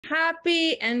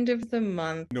Happy end of the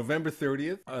month. November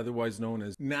 30th, otherwise known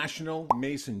as National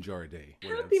Mason Jar Day.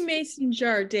 Happy Mason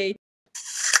Jar Day.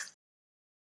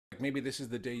 Maybe this is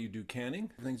the day you do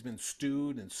canning. Everything's been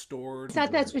stewed and stored. I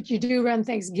thought that's what you do around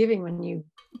Thanksgiving when you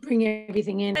bring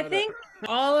everything in. I think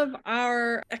all of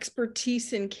our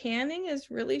expertise in canning is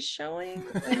really showing.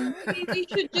 And maybe we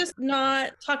should just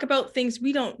not talk about things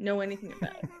we don't know anything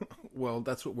about. Well,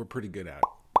 that's what we're pretty good at.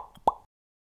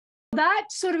 That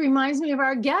sort of reminds me of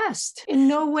our guest in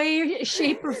no way,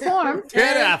 shape, or form.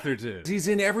 Ted Atherton. He's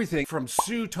in everything from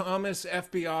Sue Thomas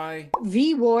F.B.Eye.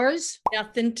 V-Wars.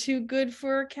 Nothing too good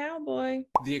for a cowboy.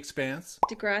 The Expanse.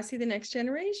 Degrassi the Next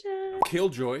Generation.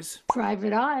 Killjoys.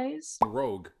 Private Eyes.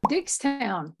 Rogue.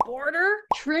 Diggstown. Border.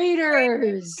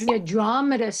 Traitors. The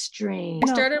Andromeda Strain.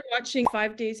 I started watching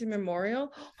 5 Days in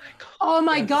Memorial. Oh my God. Oh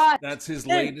my God. That's his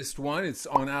latest one. It's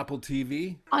on Apple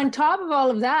TV. On top of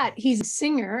all of that, he's a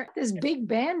singer. This big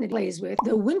band that plays with,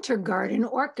 the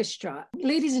Wintergarten Orchestra.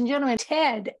 Ladies and gentlemen,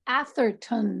 Ted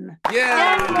Atherton.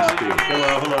 Yeah.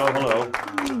 Hello.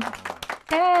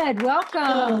 Ted,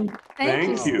 welcome. Thank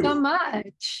you so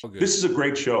much. This is a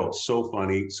great show. So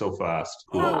funny, so fast.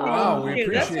 Cool. Oh, wow. We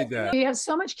appreciate that. We have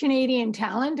so much Canadian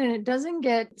talent and it doesn't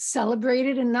get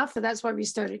celebrated enough. So that's why we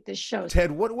started this show. Ted,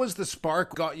 what was the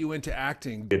spark got you into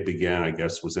acting? It began, I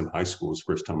guess, was in high school. It was the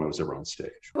first time I was ever on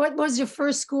stage. What was your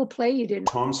first school play you did?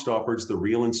 Tom Stoppard's The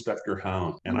Real Inspector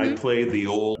Hound. And I played the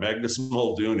old Magnus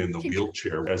Muldoon in the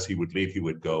wheelchair. As he would leave, he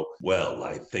would go, "Well,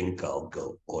 I think I'll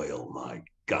go oil my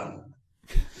gun."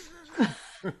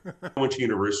 I went to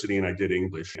university and I did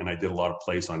English and I did a lot of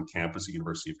plays on campus at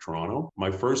University of Toronto. My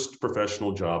first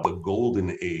professional job, the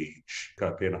golden age,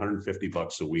 got paid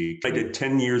 $150 a week. I did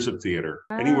 10 years of theater.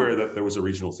 Anywhere that there was a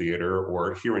regional theater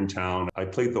or here in town, I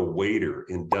played the waiter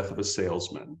in Death of a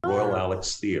Salesman, Royal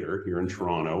Alex Theater here in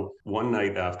Toronto. One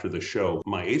night after the show,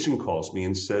 my agent calls me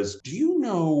and says, "Do you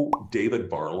know David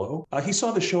Barlow? He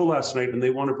saw the show last night and they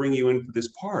want to bring you in for this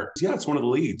part." Yeah, it's one of the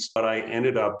leads. But I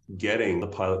ended up getting the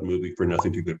pilot movie for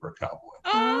Nothing Too Good for a Cowboy.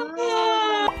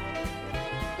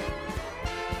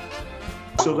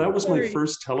 So that was my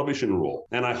first television role.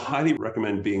 And I highly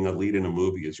recommend being a lead in a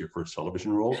movie as your first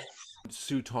television role.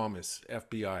 Sue Thomas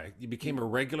F.B.Eye. You became a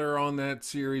regular on that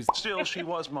series. Still, she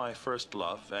was my first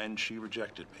love, and she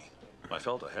rejected me. I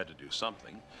felt I had to do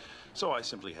something, so I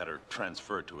simply had her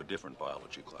transferred to a different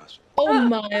biology class. Oh,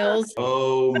 Miles.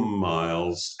 Oh,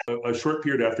 Miles. A short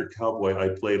period after Cowboy, I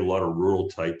played a lot of rural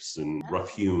types and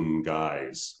rough-hewn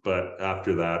guys. But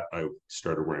after that, I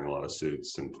started wearing a lot of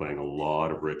suits and playing a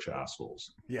lot of rich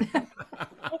assholes. Yeah.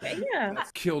 Okay, yeah.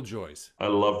 Killjoys. I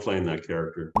love playing that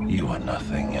character. You are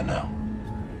nothing, you know.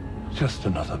 Just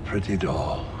another pretty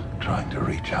doll trying to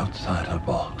reach outside her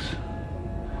box.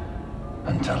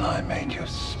 Until I made you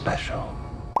special.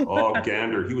 Oh,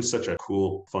 Gander, he was such a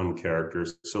cool, fun character,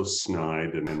 so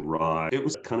snide and wry. It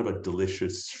was kind of a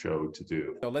delicious show to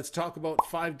do. So let's talk about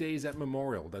 5 Days at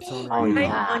Memorial. That's on Oh,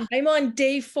 yeah. I'm on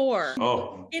day 4.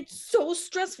 Oh. It's so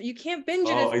stressful. You can't binge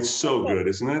it. Oh, it's so good,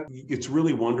 isn't it? It's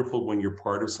really wonderful when you're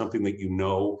part of something that you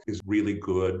know is really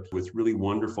good with really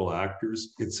wonderful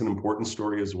actors. It's an important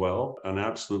story as well. An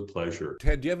absolute pleasure.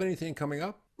 Ted, do you have anything coming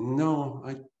up? No,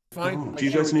 I Fine. don't. Do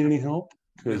you guys need any help?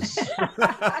 Because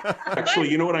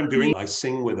actually, you know what I'm doing? I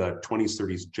sing with a 20s,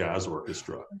 30s jazz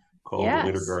orchestra called the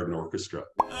Wintergarten Orchestra.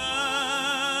 And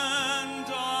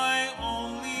I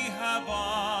only have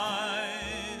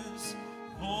eyes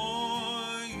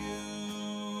for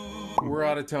you. We're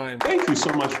out of time. Thank you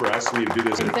so much for asking me to do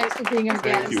this. And thanks for being our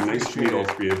guest. Thank you. Nice to meet all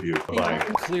three of you. Bye.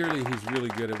 Clearly, he's really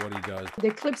good at what he does. The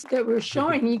clips that we're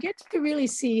showing, you get to really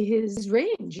see his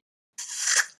range.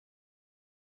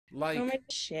 Like, comment,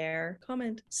 share,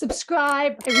 comment,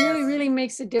 subscribe. It really, really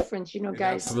makes a difference, you know,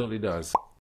 guys. It absolutely does.